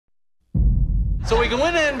So we go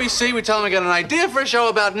into NBC, we tell them we got an idea for a show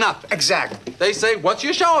about nothing. Exactly. They say, what's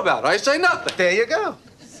your show about? I say nothing. There you go.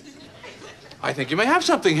 I think you may have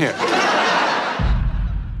something here.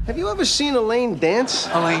 Have you ever seen Elaine dance?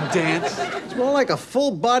 Elaine dance? It's more like a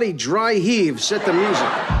full-body dry heave set to music.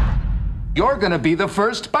 You're gonna be the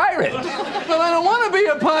first pirate. But I don't want to be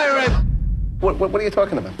a pirate. What are you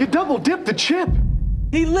talking about? You double-dipped the chip.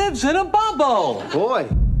 He lives in a bubble. Boy.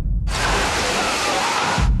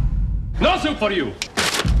 No soup for you.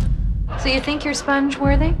 So you think you're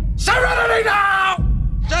sponge-worthy? Serenity now!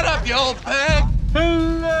 Shut up, you old pig!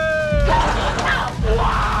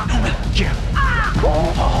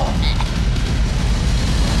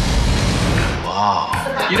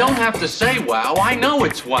 Wow. You don't have to say wow. I know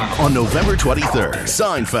it's wow. On November 23rd,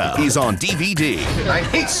 Seinfeld is on DVD. I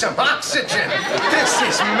need some oxygen. This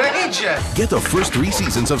is major. Get the first 3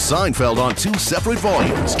 seasons of Seinfeld on 2 separate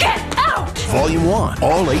volumes. Get out! Volume 1,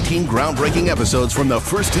 all 18 groundbreaking episodes from the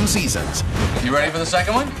first 2 seasons. You ready for the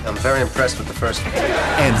second one? I'm very impressed with the first one.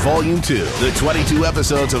 And Volume 2, the 22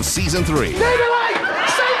 episodes of Season 3.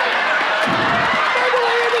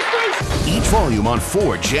 Each volume on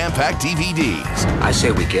 4 jam-packed DVDs. I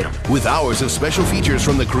say we get them. With hours of special features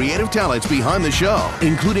from the creative talents behind the show,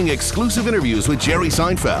 including exclusive interviews with Jerry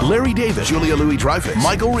Seinfeld, Larry David, Julia Louis-Dreyfus,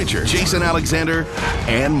 Michael Richards, Jason Alexander,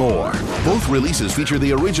 and more. Both releases feature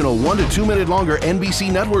the original 1 to 2 minute longer NBC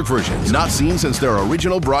network versions, not seen since their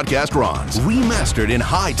original broadcast runs, remastered in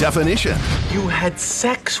high definition. You had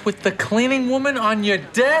sex with the cleaning woman on your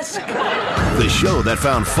desk? The show that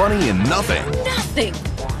found funny in nothing. Nothing.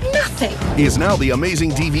 Nothing. Is now the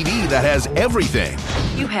amazing DVD that has everything.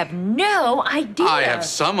 You have no idea. I have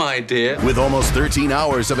some idea. With almost 13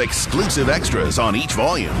 hours of exclusive extras on each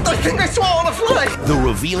volume. I think I swallowed a fly. The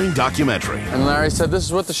revealing documentary. And Larry said, this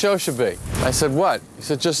is what the show should be. I said, what? He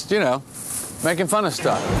said, just, making fun of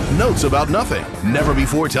stuff. Notes about nothing. Never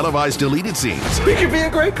before televised deleted scenes. We could be a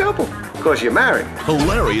great couple. Because you're married.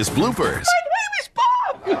 Hilarious bloopers.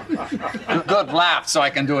 Good laugh, so I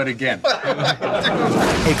can do it again.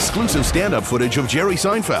 Exclusive stand-up footage of Jerry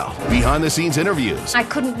Seinfeld. Behind-the-scenes interviews. I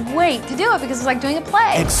couldn't wait to do it because it's like doing a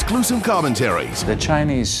play. Exclusive commentaries. The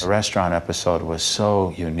Chinese restaurant episode was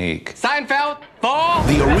so unique. Seinfeld, fall!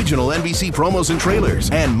 The original NBC promos and trailers.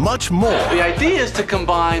 And much more. The idea is to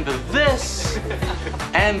combine the this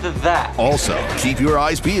and the that. Also, keep your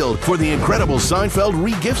eyes peeled for the incredible Seinfeld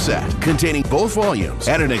re-gift set, containing both volumes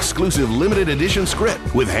and an exclusive limited edition script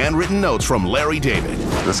with handwritten notes from Larry David.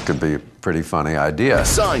 This could be a pretty funny idea.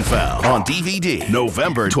 Seinfeld on DVD,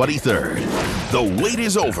 November 23rd. The wait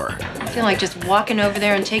is over. I feel like just walking over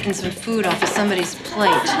there and taking some food off of somebody's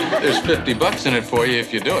plate. There's $50 in it for you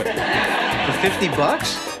if you do it. For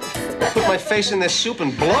 $50? Put my face in this soup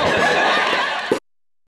and blow.